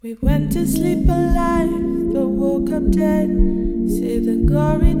We went to sleep alive, but woke up dead. Say the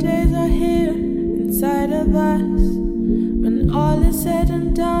glory days are here, inside of us. When all is said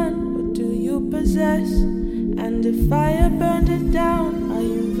and done, what do you possess? And if fire burned it down, are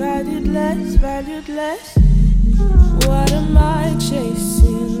you valued less, valued less? What am I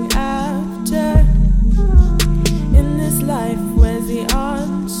chasing after? In this life, where's the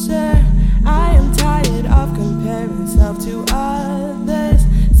answer? I am tired of comparing self to others.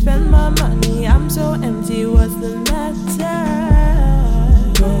 Spend my money, I'm so empty, what's the matter?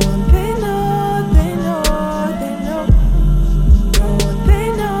 They know, they know, they know. They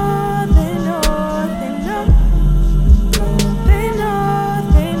know, they know, they know. They know,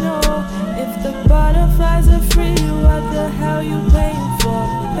 they know. If the butterflies are free, what the hell you paying for?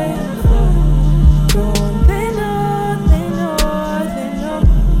 Paying for? They know, they know, they know.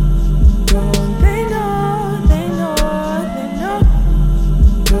 They know, they know, they know.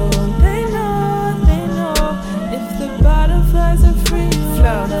 They know, they know. If the butterflies are free,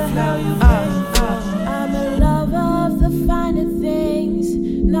 what the hell you paying for? I'm a lover of the finer things.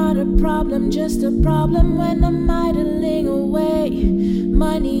 Not a problem, just a problem when I'm idling away.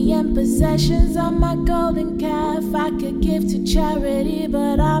 Money and possessions are my golden calf. I could give to charity,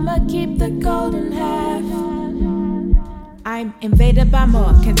 but I'ma keep the golden half. I'm invaded by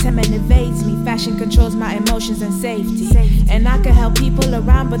more, contentment invades me. Fashion controls my emotions and safety. And I can help people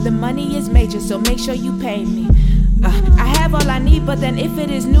around, but the money is major, so make sure you pay me. I have all I need, but then if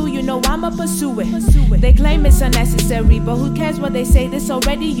it is new, you know I'ma pursue it. They claim it's unnecessary, but who cares what they say? This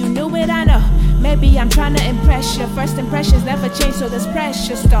already, you knew it, I know. Maybe I'm trying to impress you. First impressions never change, so there's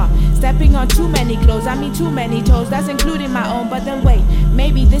pressure. Start stepping on too many clothes, I mean too many toes. That's including my own, but then wait,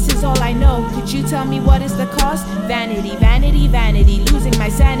 maybe this is all I know. Could you tell me what is the cost? Vanity, vanity, vanity, losing my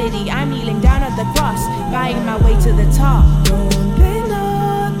sanity. I'm kneeling down at the cross, buying my way to the top. They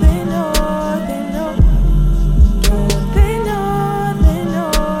know, they know, they know. They know, they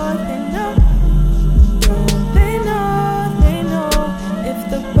know, they know. They know, they know. If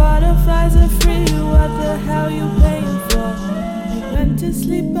the butterflies are free, what the hell you paying for? We went to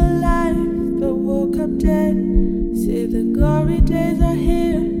sleep alive, but woke up dead. Say the glory days are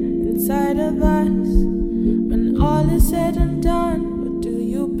here, inside of us. When all is said and done, what do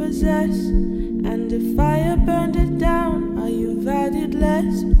you possess? And if fire burned it down, are you valued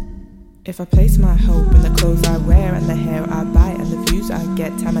less? If I place my hope in the clothes I wear and the hair I buy and the views I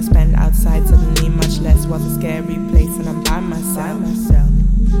get, time I spend outside suddenly much less was a scary place and I'm by myself.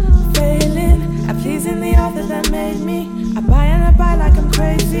 Failing at pleasing the author that made me. I buy and I buy like I'm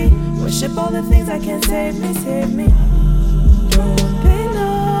crazy. Worship all the things that can save me, save me. They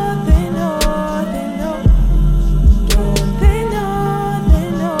know, they know, they know. They know, they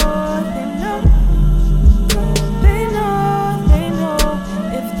know, they know. They know, they know.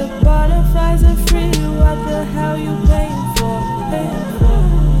 If the butterflies are free, what the hell you paying for? Paying for?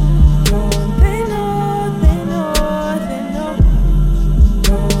 They know, they know, they know.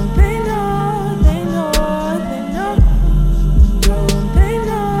 They know, they know, they know. They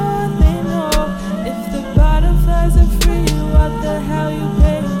know, they know. If the butterflies are free, what the hell you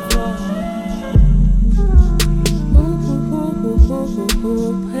paying for?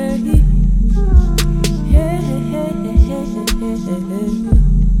 Hey. Yeah,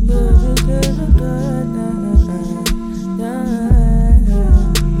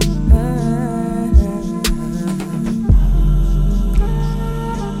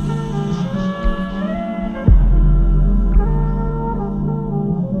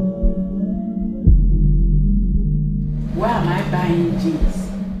 Where am I buying jeans?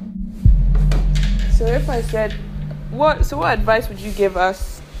 So if I said, what advice would you give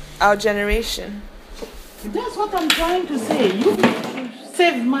us, our generation? That's what I'm trying to say. You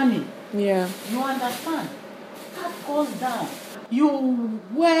save money. Yeah. You understand? That goes down. You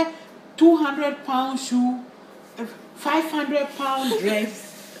wear 200-pound shoe, 500-pound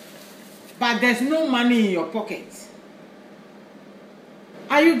dress, but there's no money in your pocket.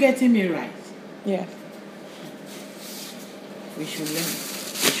 Are you getting me right? Yeah. We should learn.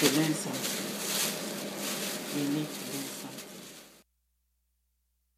 We should learn something. We need to learn.